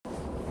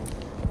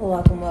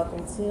Welcome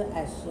to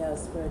Ashio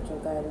Spiritual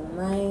Guiding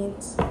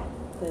Light.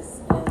 This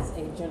is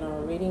a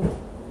general reading.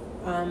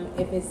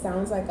 If it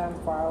sounds like I'm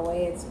far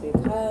away, it's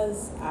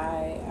because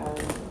I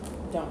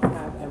don't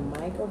have a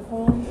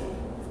microphone,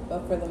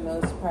 but for the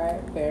most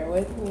part, bear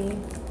with me.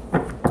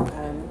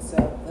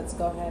 So let's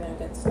go ahead and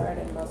get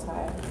started. Most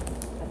High,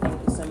 I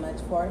thank you so much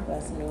for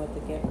blessing me with the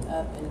gift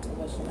of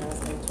intuition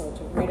as an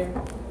intuitive reader.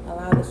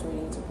 Allow this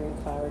reading to bring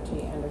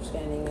clarity,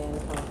 understanding, and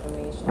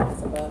confirmation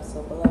as above,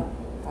 so below.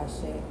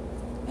 Ashe.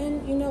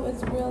 And,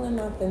 it's real and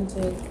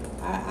authentic.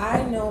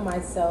 I know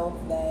myself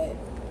that,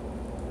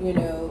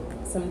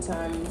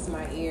 sometimes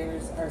my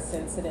ears are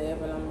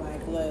sensitive and I'm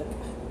like, look,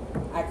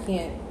 I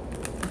can't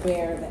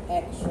bear the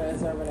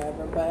extras or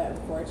whatever. But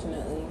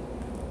unfortunately,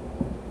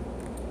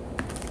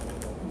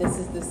 this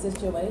is the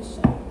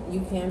situation.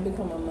 You can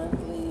become a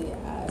monthly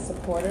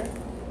supporter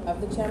of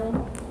the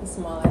channel, as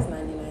small as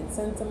 99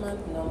 cents a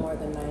month, no more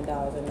than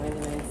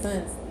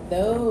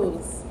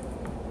 $9.99.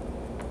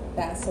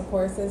 That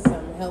support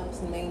system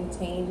helps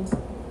maintain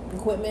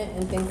equipment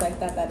and things like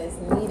that is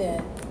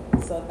needed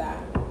so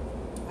that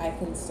I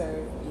can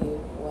serve you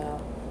well.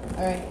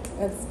 All right,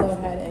 let's go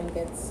ahead and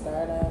get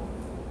started.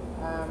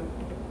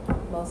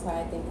 Most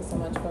High, thank you so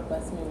much for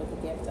blessing me with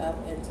the gift of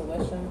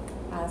intuition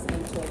as an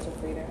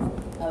intuitive reader.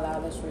 Allow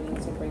this reading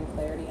to bring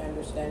clarity,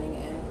 understanding,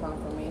 and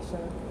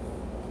confirmation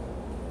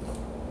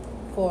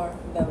for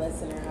the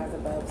listener as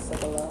above, so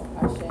below.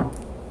 Ashe. All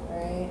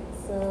right,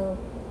 so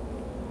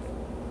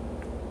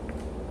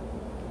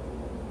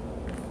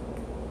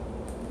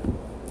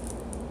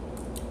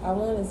I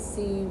want to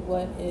see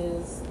what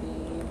is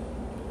the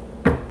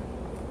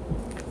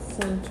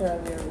center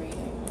of your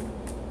reading.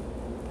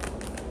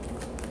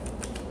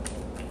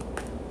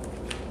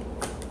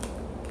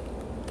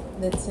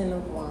 The Ten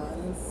of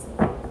Wands.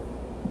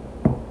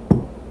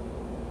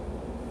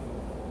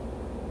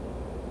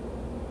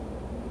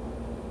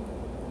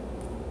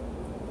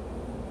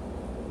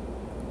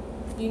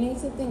 You need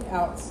to think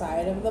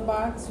outside of the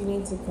box. You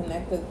need to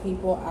connect with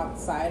people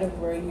outside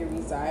of where you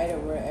reside or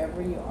wherever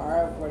you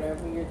are,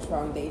 whatever your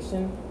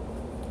foundation.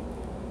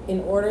 In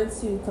order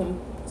to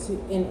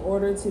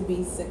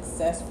be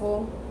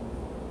successful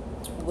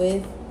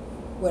with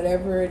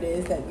whatever it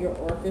is that you're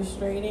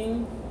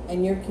orchestrating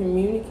and you're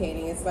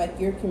communicating, it's like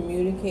you're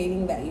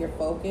communicating that you're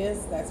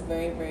focused. That's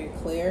very, very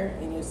clear,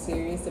 and you're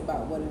serious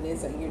about what it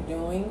is that you're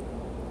doing.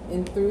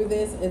 And through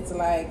this, it's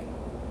like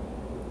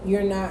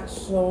you're not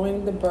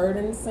showing the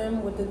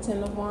burdensome with the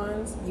Ten of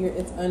Wands.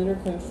 It's under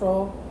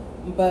control.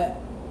 But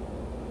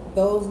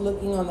those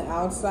looking on the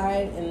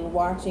outside and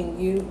watching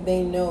you,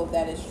 they know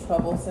that it's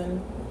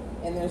troublesome.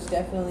 And there's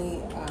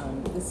definitely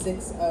the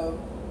Six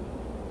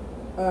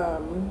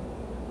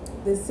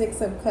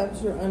of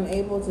Cups. You're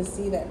unable to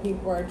see that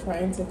people are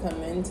trying to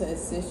come in to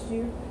assist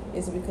you.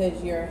 It's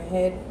because you're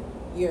head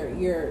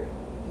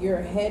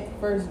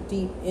first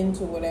deep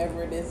into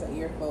whatever it is that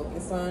you're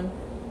focused on.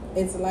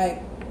 It's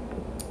like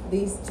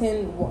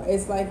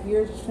it's like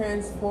you're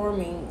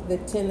transforming the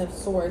Ten of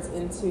Swords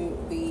into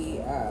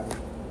the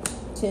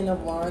Ten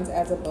of Wands,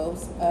 as above,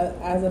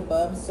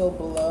 so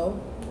below.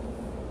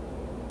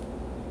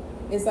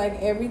 It's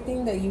like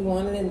everything that you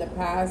wanted in the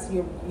past,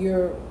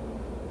 you're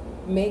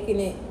making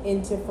it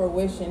into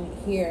fruition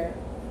here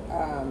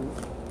on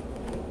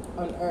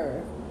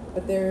Earth.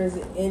 But there is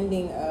an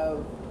ending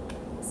of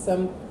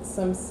some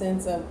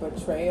sense of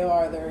betrayal,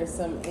 or there is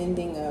some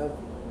ending of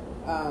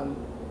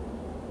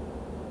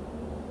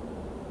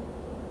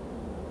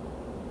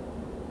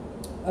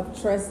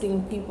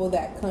trusting people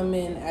that come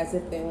in as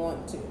if they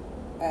want to,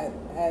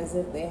 as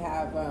if they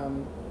have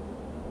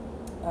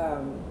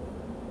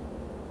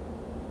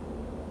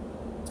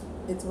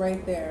it's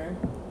right there.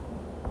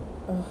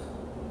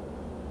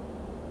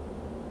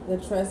 The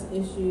trust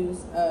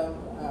issues of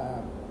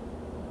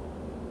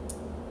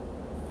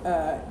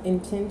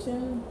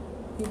intention,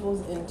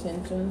 people's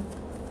intention.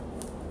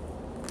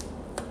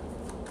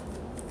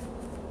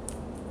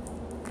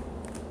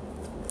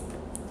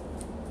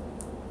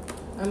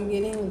 I'm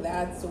getting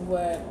that's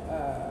what,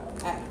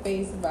 at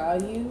face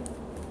value,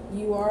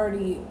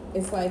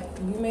 it's like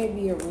you may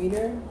be a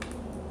reader,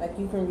 like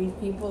you can read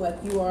people,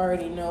 like you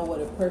already know what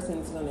a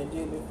person's going to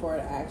do before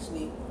it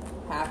actually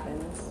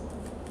happens.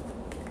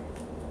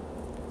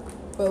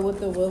 But with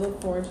the Wheel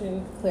of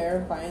Fortune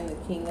clarifying the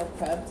King of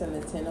Cups and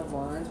the Ten of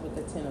Wands with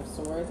the Ten of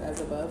Swords,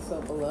 as above, so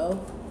below,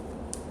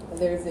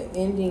 there's an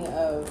ending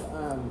of,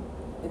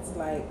 it's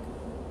like,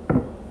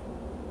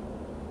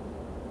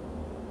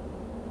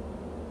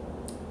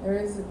 there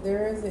is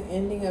an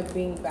ending of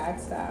being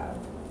backstabbed.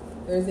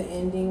 There's an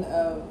ending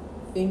of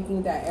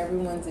thinking that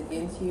everyone's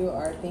against you,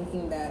 or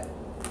thinking that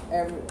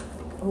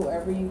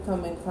whoever you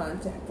come in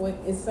contact with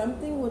is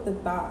something with the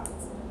thoughts.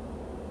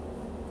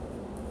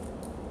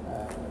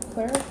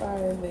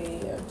 Clarify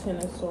the Ten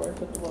of Swords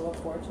with the Wheel of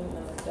Fortune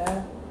and the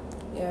Death.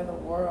 Yeah, the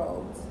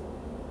World.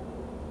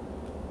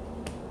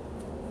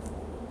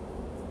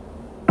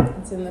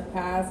 It's in the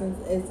past.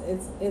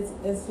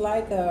 It's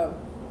like a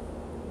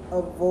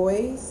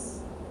voice.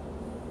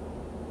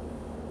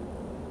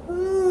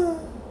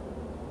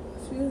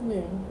 Excuse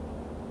me.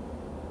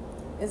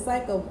 It's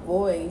like a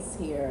voice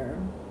here.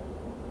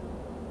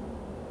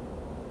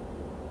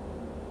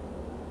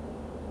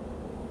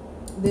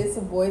 This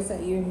voice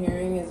that you're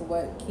hearing is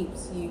what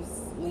keeps you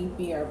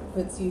sleepy or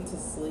puts you to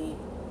sleep.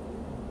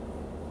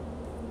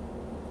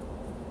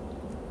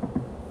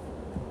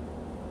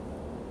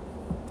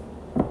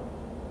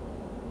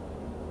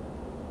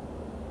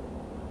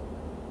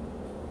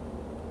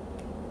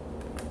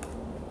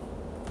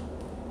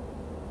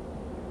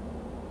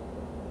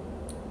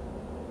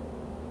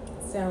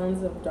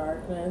 Sounds of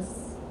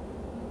darkness.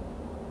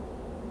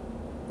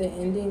 The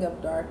ending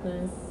of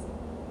darkness.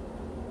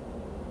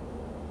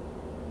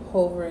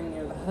 Hovering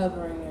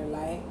your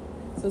light.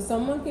 So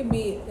someone could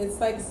be, it's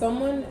like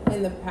someone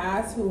in the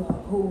past who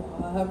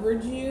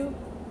hovered you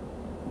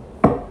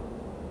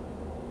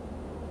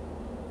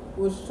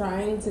was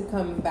trying to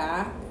come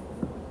back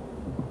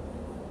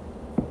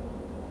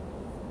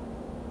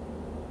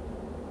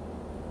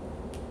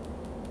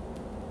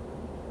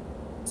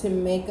to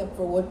make up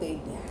for what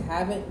they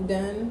haven't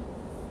done,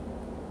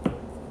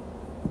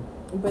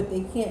 but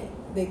they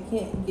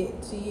can't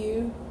get to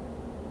you.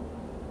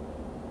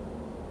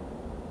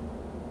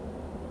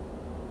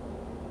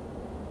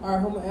 Or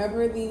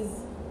whomever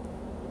these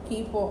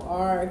people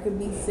are, it could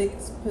be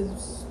 6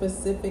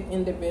 specific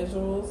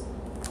individuals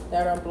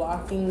that are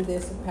blocking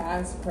this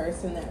past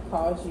person that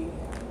caused you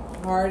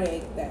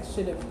heartache that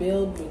should have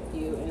built with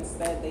you.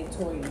 Instead, they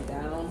tore you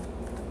down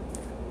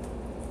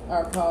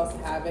or caused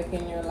havoc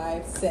in your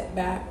life,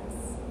 setbacks.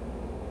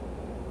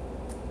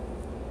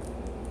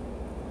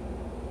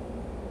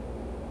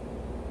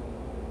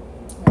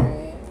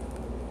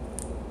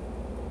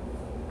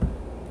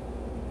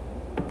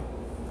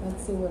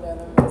 Let's see what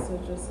other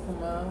messages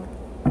come out.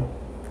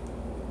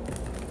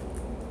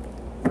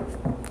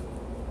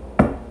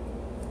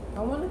 I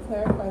want to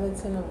clarify the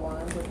Ten of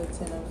Wands with the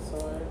Ten of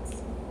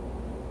Swords.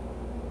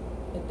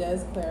 It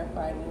does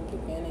clarify new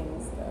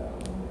beginnings, though.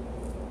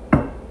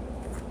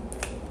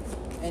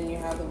 And you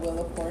have the Wheel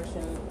of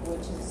Fortune,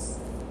 which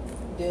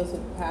deals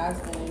with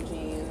past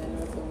energy, and then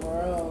with the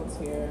World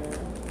here,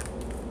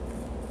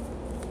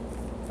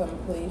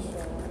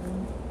 completion.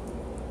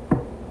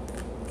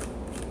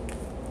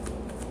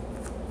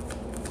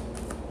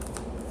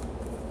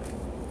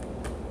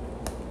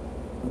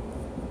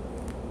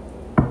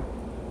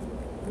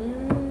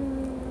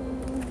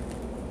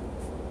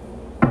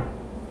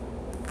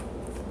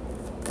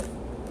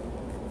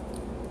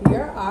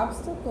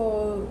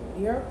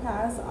 Your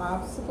past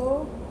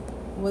obstacle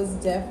was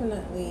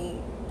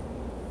definitely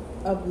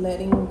of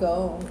letting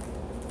go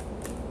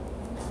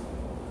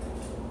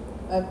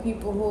of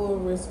people who were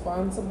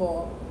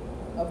responsible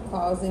of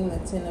causing the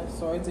Ten of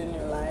Swords in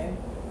your life.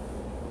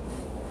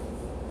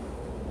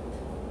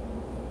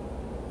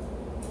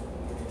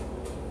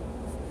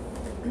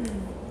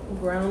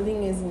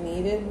 Grounding is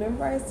needed.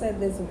 Remember I said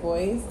this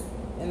voice,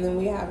 and then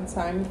we have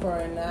time for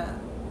a nap,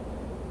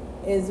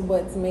 is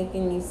what's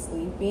making you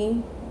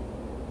sleepy,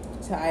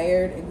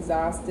 tired,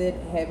 exhausted,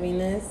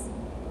 heaviness.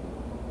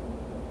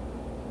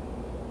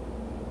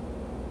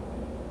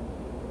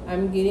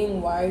 I'm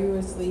getting while you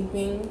were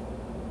sleeping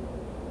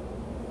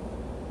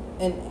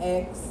an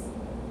ex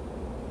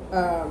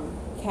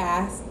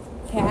cast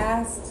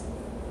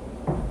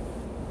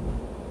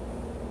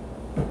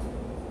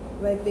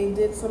like they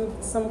did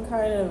some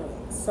kind of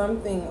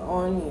something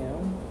on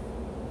you.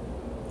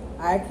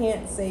 I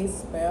can't say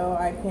spell,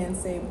 I can't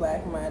say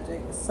black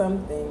magic,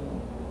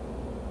 something.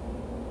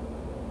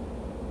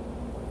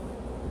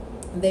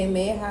 They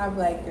may have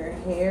like your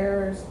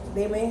hair,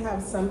 they may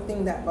have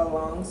something that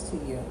belongs to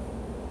you.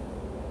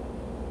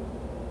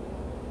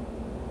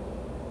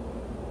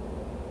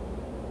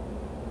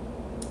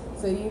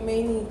 So you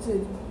may need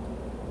to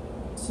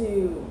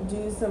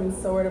do some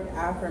sort of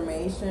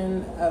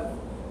affirmation of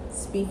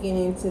speaking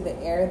into the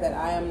air that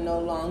I am no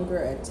longer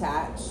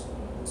attached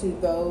to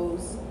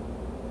those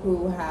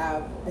who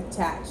have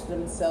attached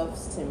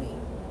themselves to me.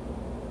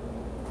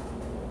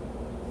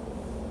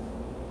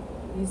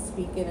 You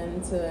speak it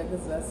into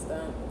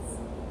existence.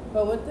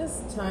 But with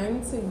this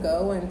time to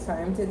go and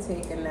time to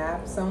take a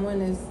nap,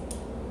 someone is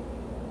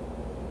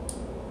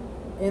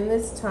in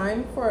this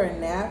time for a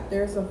nap.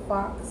 There's a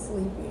fox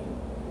sleeping.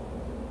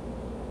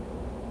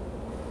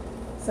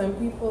 Some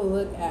people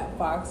look at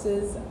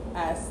foxes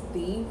as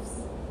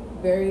thieves,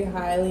 very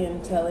highly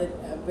intelligent.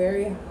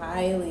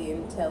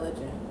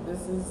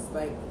 This is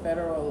like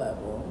federal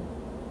level,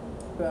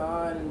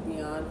 beyond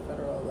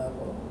federal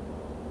level.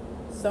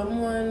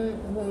 Someone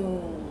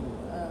whom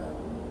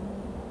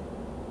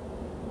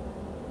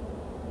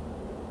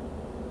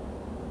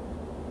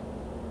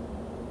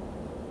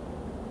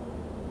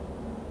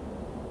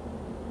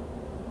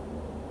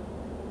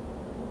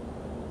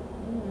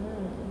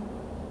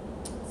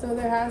so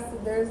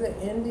there's an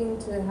ending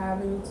to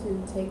having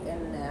to take a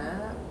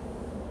nap,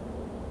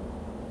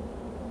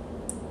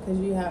 because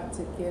you have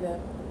to get up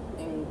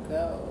and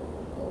go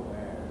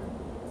where?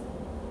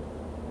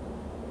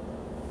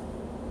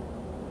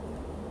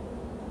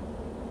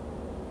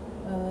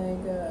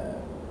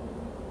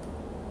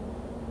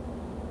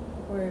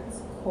 Where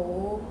it's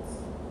cold.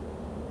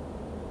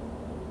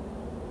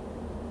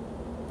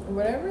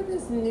 whatever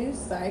this new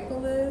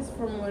cycle is,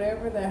 from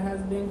whatever that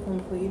has been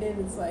completed,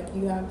 it's like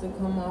you have to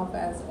come off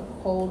as a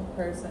cold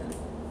person.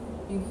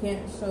 You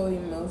can't show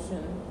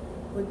emotion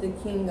with the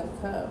King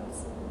of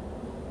Cups.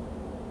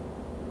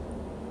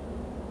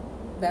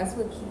 That's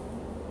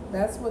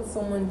what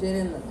someone did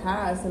in the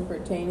past, and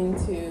pertaining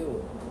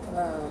to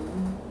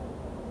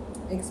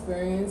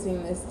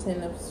experiencing this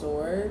Ten of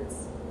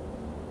Swords.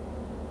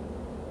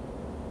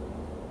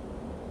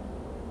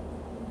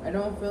 I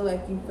don't feel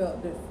like you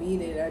felt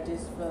defeated. I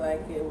just feel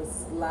like it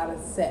was a lot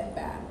of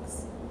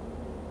setbacks.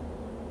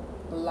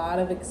 A lot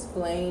of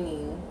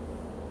explaining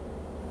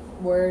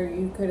where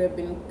you could have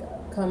been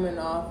coming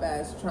off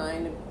as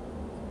trying to,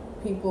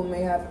 people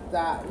may have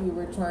thought you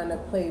were trying to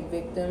play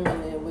victim,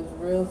 and it was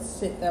real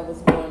shit that was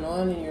going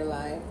on in your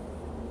life.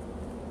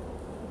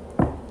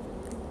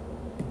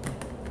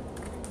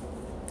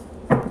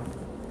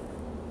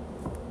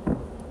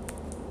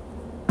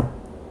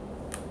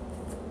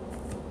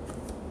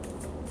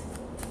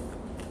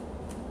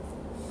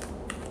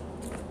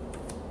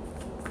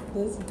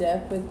 This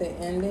death with the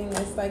ending,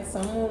 it's like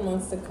someone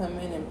wants to come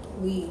in and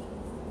plead.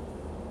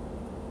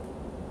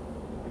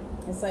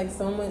 It's like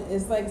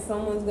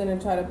someone's gonna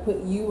try to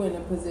put you in a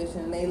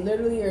position. They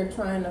literally are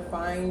trying to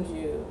find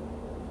you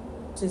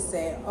to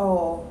say,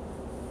 oh,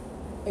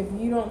 if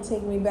you don't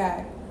take me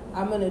back,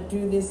 I'm gonna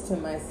do this to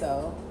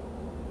myself.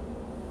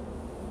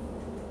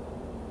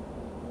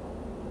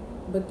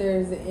 But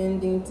there's an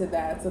ending to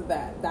that. So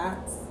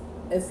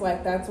it's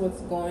like that's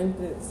what's going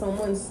through.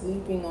 Someone's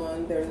sleeping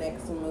on their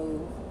next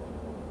move.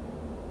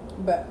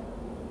 But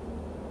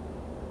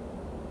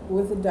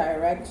with the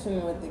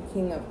direction with the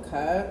King of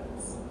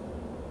Cups,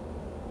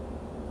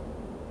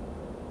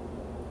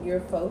 you're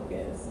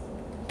focused.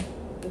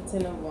 The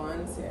Ten of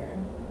Wands here.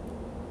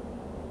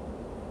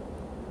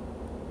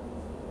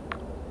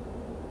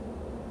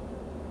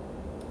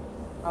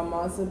 I'm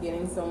also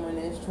getting someone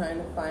is trying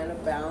to find a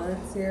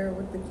balance here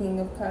with the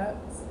King of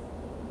Cups.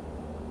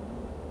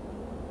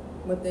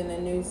 Within a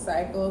new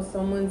cycle,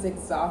 someone's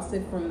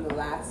exhausted from the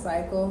last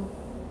cycle,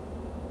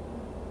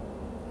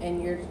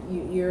 and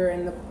you're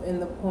in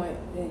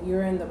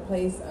the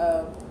place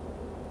of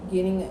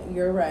getting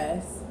your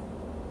rest,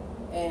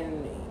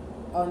 and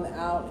on the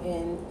out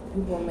end,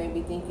 people may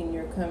be thinking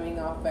you're coming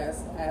off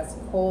as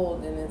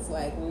cold, and it's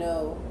like,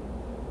 no,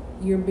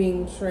 you're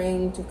being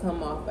trained to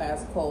come off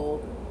as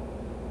cold.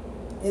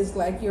 It's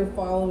like you're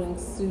following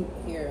suit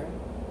here.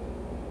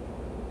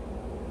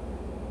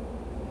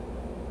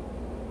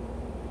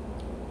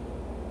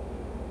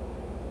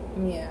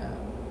 Yeah.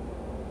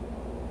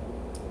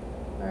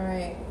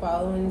 Alright,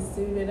 following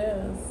suit it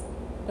is.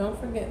 Don't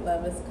forget,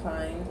 love is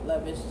kind,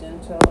 love is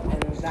gentle,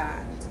 and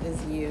that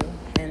is you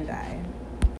and I.